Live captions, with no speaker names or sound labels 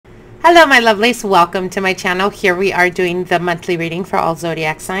Hello my lovelies, welcome to my channel. Here we are doing the monthly reading for all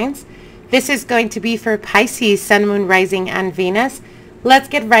zodiac signs. This is going to be for Pisces, Sun, Moon, Rising, and Venus. Let's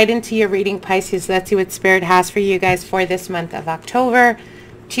get right into your reading, Pisces. Let's see what Spirit has for you guys for this month of October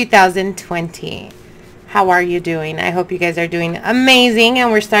 2020. How are you doing? I hope you guys are doing amazing,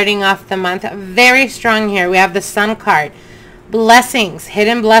 and we're starting off the month very strong here. We have the Sun card. Blessings,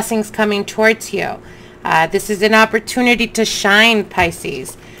 hidden blessings coming towards you. This is an opportunity to shine,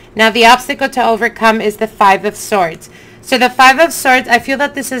 Pisces. Now, the obstacle to overcome is the Five of Swords. So the Five of Swords, I feel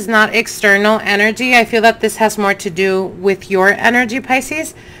that this is not external energy. I feel that this has more to do with your energy,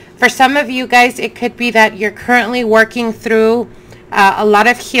 Pisces. For some of you guys, it could be that you're currently working through a lot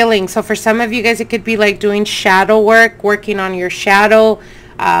of healing. So for some of you guys, it could be like doing shadow work, working on your shadow,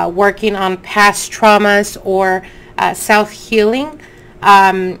 working on past traumas, or self-healing.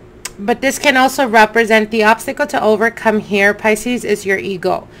 But this can also represent the obstacle to overcome here, Pisces, is your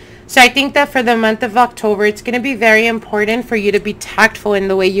ego. So I think that for the month of October, it's going to be very important for you to be tactful in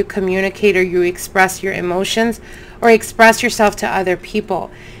the way you communicate or you express your emotions or express yourself to other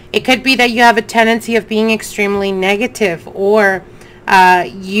people. It could be that you have a tendency of being extremely negative, or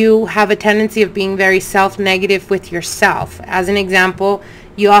you have a tendency of being very self-negative with yourself. As an example,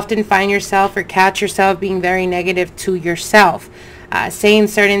 you often find yourself or catch yourself being very negative to yourself. Saying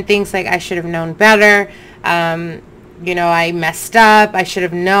certain things like, I should have known better, you know, I messed up, I should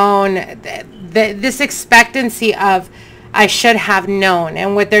have known, this expectancy of I should have known.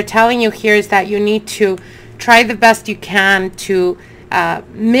 And what they're telling you here is that you need to try the best you can to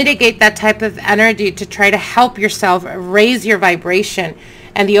mitigate that type of energy, to try to help yourself raise your vibration.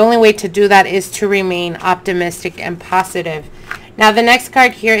 And the only way to do that is to remain optimistic and positive. Now, the next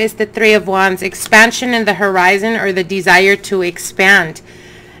card here is the Three of Wands, expansion in the horizon, or the desire to expand.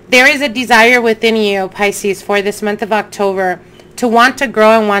 There is a desire within you, Pisces, for this month of October to want to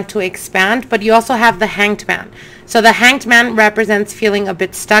grow and want to expand, but you also have the Hanged Man. So the Hanged Man represents feeling a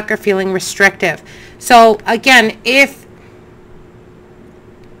bit stuck or feeling restrictive. So again,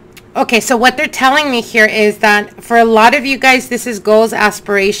 so what they're telling me here is that for a lot of you guys, this is goals,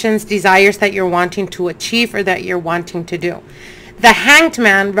 aspirations, desires that you're wanting to achieve or that you're wanting to do. The Hanged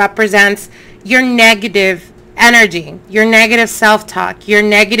Man represents your negative energy, your negative self-talk, your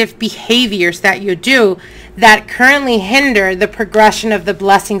negative behaviors that you do that currently hinder the progression of the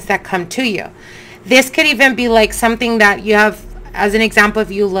blessings that come to you. This could even be like something that you have, as an example, if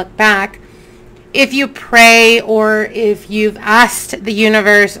you look back, if you pray, or if you've asked the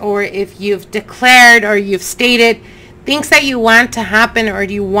universe, or if you've declared or you've stated things that you want to happen or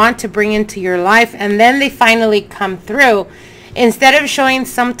you want to bring into your life, and then they finally come through, instead of showing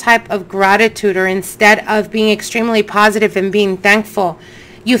some type of gratitude, or instead of being extremely positive and being thankful,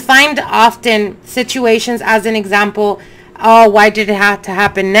 you find often situations, as an example, oh, why did it have to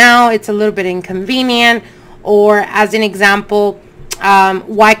happen now? It's a little bit inconvenient. Or as an example,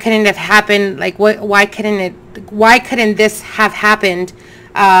 why couldn't it have happened? Like, why couldn't this have happened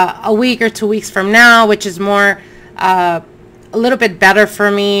a week or 2 weeks from now, which is more a little bit better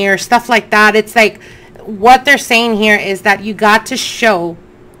for me, or stuff like that. It's like, what they're saying here is that you got to show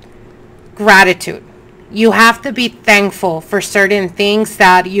gratitude. You have to be thankful for certain things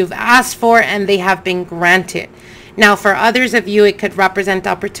that you've asked for and they have been granted. Now, for others of you, it could represent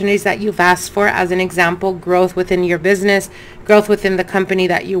opportunities that you've asked for. As an example, growth within your business, growth within the company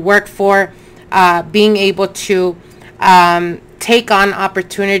that you work for, being able to take on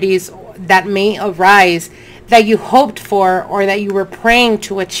opportunities that may arise that you hoped for or that you were praying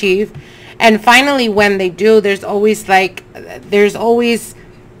to achieve. And finally, when they do, there's always a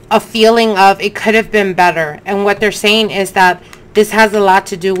feeling of it could have been better. And what they're saying is that this has a lot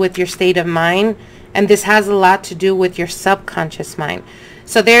to do with your state of mind, and this has a lot to do with your subconscious mind.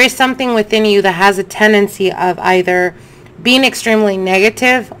 So there is something within you that has a tendency of either being extremely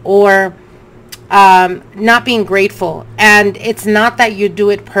negative or not being grateful. And it's not that you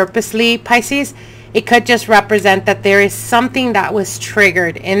do it purposely, Pisces. It could just represent that there is something that was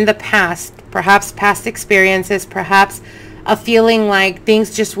triggered in the past, perhaps past experiences, perhaps a feeling like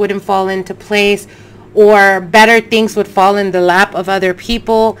things just wouldn't fall into place, or better things would fall in the lap of other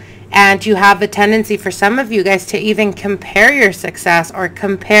people. And you have a tendency, for some of you guys, to even compare your success or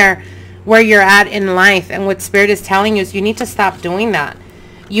compare where you're at in life. And what Spirit is telling you is you need to stop doing that.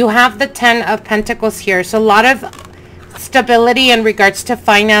 You have the Ten of Pentacles here. So a lot of stability in regards to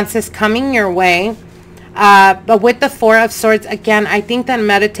finances coming your way, but with the Four of Swords, again, I think that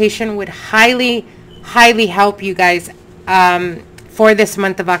meditation would highly help you guys for this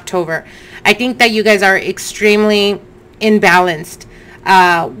month of October. I think that you guys are extremely imbalanced.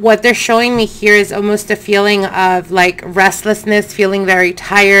 What they're showing me here is almost a feeling of like restlessness, feeling very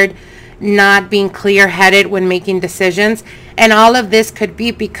tired, not being clear-headed when making decisions. And all of this could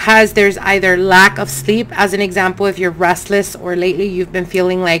be because there's either lack of sleep. As an example, if you're restless or lately you've been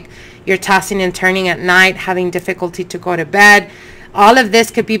feeling like you're tossing and turning at night, having difficulty to go to bed. All of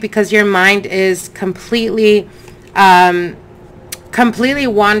this could be because your mind is completely wandering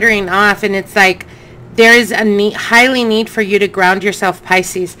off, and it's like there is a highly need for you to ground yourself,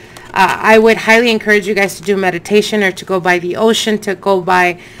 Pisces. I would highly encourage you guys to do meditation, or to go by the ocean, to go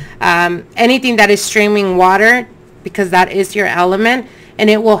by anything that is streaming water, because that is your element, and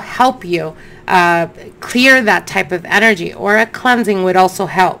it will help you clear that type of energy. Or a cleansing would also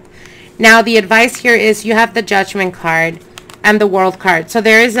help. Now, the advice here is you have the Judgment card and the World card. So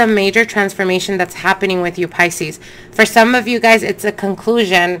there is a major transformation that's happening with you, Pisces. For some of you guys, it's a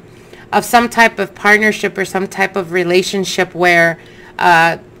conclusion of some type of partnership or some type of relationship where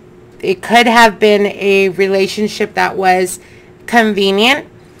it could have been a relationship that was convenient.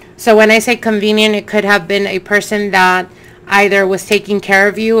 So when I say convenient, it could have been a person that either was taking care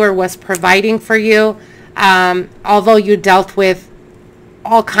of you or was providing for you, although you dealt with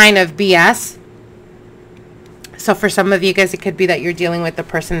all kind of BS. So for some of you guys, it could be that you're dealing with the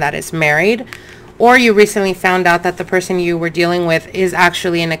person that is married, or you recently found out that the person you were dealing with is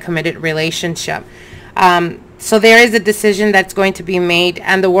actually in a committed relationship. So there is a decision that's going to be made,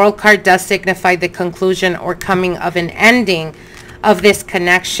 and the World card does signify the conclusion or coming of an ending of this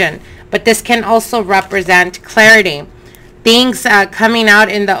connection. But this can also represent clarity, things coming out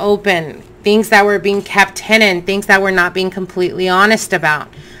in the open, things that were being kept hidden, things that were not being completely honest about.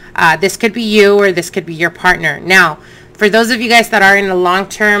 This could be you, or this could be your partner. Now, for those of you guys that are in a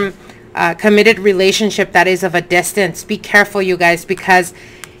long-term committed relationship that is of a distance, be careful, you guys, because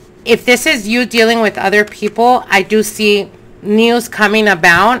if this is you dealing with other people, I do see news coming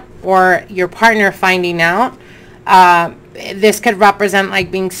about, or your partner finding out. This could represent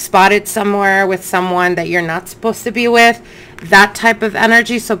like being spotted somewhere with someone that you're not supposed to be with, that type of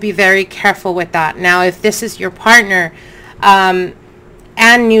energy. So be very careful with that. Now, if this is your partner,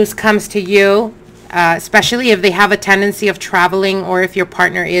 and news comes to you, especially if they have a tendency of traveling, or if your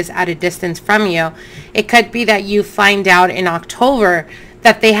partner is at a distance from you, it could be that you find out in October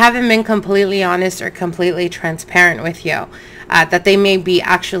that they haven't been completely honest or completely transparent with you, that they may be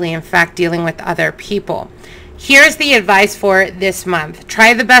actually in fact dealing with other people. Here's the advice for this month.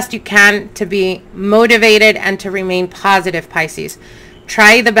 Try the best you can to be motivated and to remain positive, Pisces.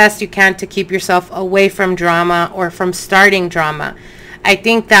 Try the best you can to keep yourself away from drama or from starting drama. I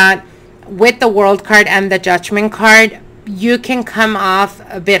think that with the World card and the Judgment card, you can come off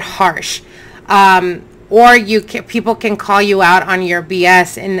a bit harsh. Or people can call you out on your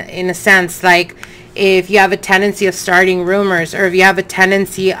BS in a sense, like if you have a tendency of starting rumors, or if you have a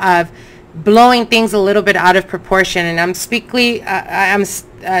tendency of blowing things a little bit out of proportion. And I'm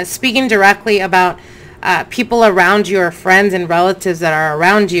speaking directly about people around you, or friends and relatives that are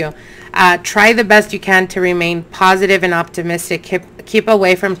around you. Try the best you can to remain positive and optimistic. Keep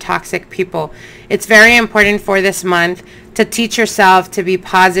away from toxic people. It's very important for this month to teach yourself to be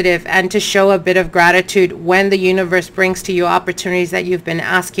positive and to show a bit of gratitude when the universe brings to you opportunities that you've been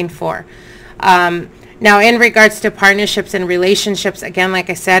asking for. Now, in regards to partnerships and relationships, again, like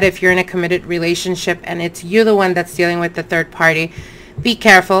I said, if you're in a committed relationship and it's you the one that's dealing with the third party, be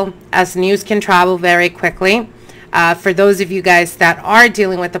careful, as news can travel very quickly. For those of you guys that are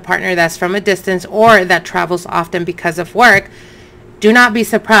dealing with a partner that's from a distance or that travels often because of work, do not be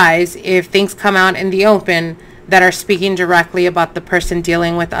surprised if things come out in the open that are speaking directly about the person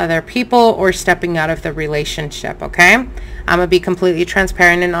dealing with other people or stepping out of the relationship, okay? I'm going to be completely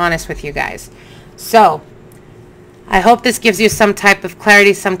transparent and honest with you guys. So, I hope this gives you some type of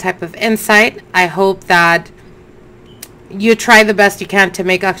clarity, some type of insight. I hope that you try the best you can to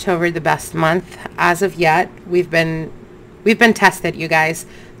make October the best month. As of yet, we've been tested, you guys.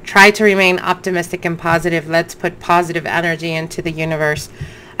 Try to remain optimistic and positive. Let's put positive energy into the universe.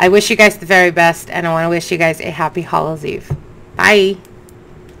 I wish you guys the very best, and I want to wish you guys a happy Hallows Eve. Bye.